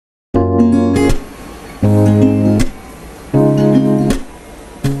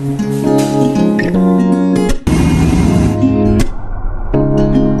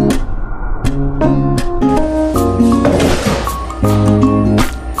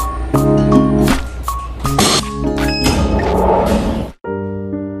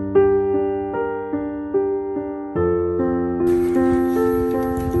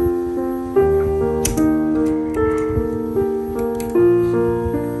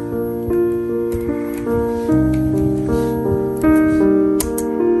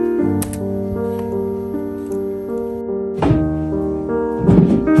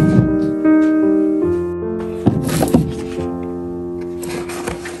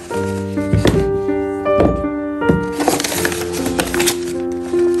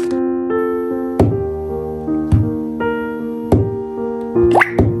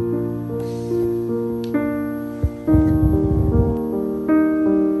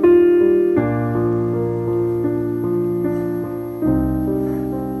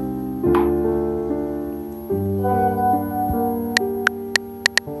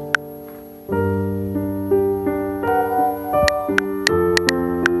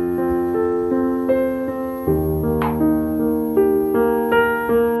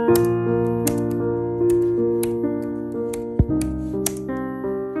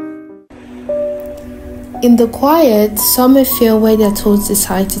In the quiet, some may fear where their thoughts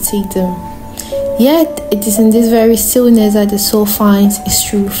decide to take them. Yet, it is in this very stillness that the soul finds its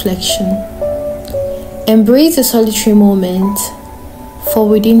true reflection. Embrace the solitary moment, for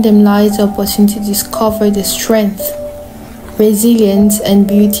within them lies the opportunity to discover the strength, resilience, and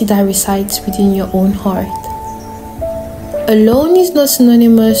beauty that resides within your own heart. Alone is not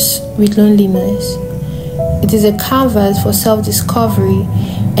synonymous with loneliness. It is a canvas for self-discovery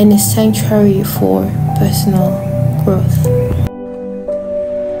and a sanctuary for personal growth.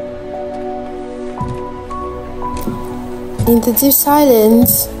 In the deep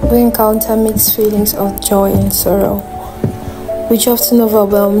silence, we encounter mixed feelings of joy and sorrow, which often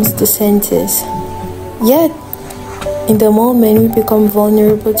overwhelms the senses. Yet, in the moment, we become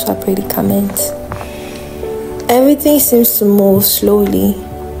vulnerable to our predicament. Everything seems to move slowly.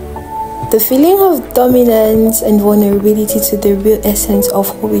 The feeling of dominance and vulnerability to the real essence of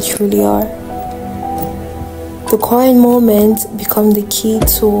who we truly are. The quiet moments become the key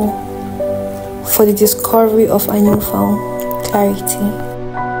tool for the discovery of a newfound clarity.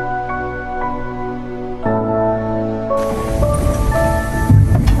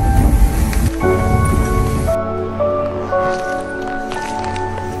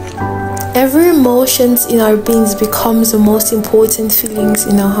 Every emotion in our beings becomes the most important feelings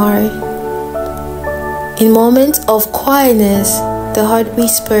in our heart. In moments of quietness, the heart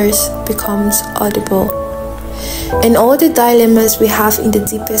whispers becomes audible, and all the dilemmas we have in the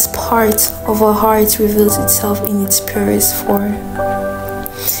deepest part of our hearts reveals itself in its purest form.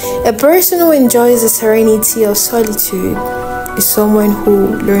 A person who enjoys the serenity of solitude is someone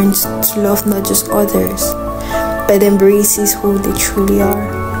who learns to love not just others, but embraces who they truly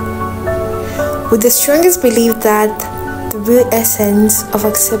are, with the strongest belief that the real essence of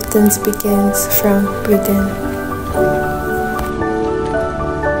acceptance begins from within.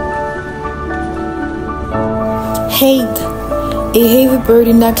 Hate, a heavy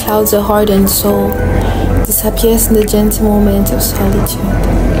burden that clouds a heart and soul, disappears in the gentle moment of solitude.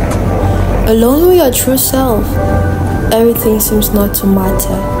 Alone with your true self, everything seems not to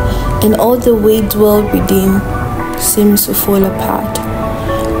matter, and all the weight dwelled within seems to fall apart,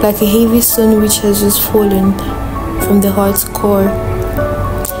 like a heavy stone which has just fallen from the heart's core,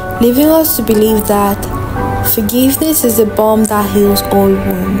 leaving us to believe that forgiveness is the balm that heals all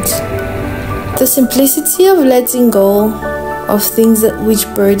wounds. The simplicity of letting go of things which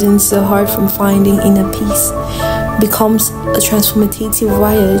burdens the heart from finding inner peace becomes a transformative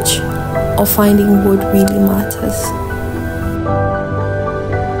voyage of finding what really matters.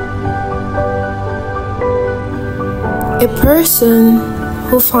 A person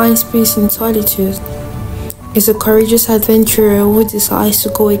who finds peace in solitude is a courageous adventurer who decides to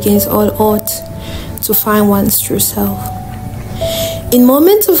go against all odds to find one's true self. In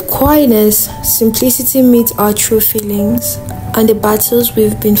moments of quietness, simplicity meets our true feelings, and the battles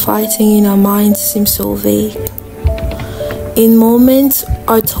we've been fighting in our minds seem so vague. In moments,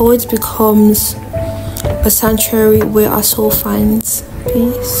 our thoughts becomes a sanctuary where our soul finds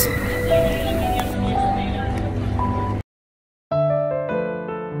peace.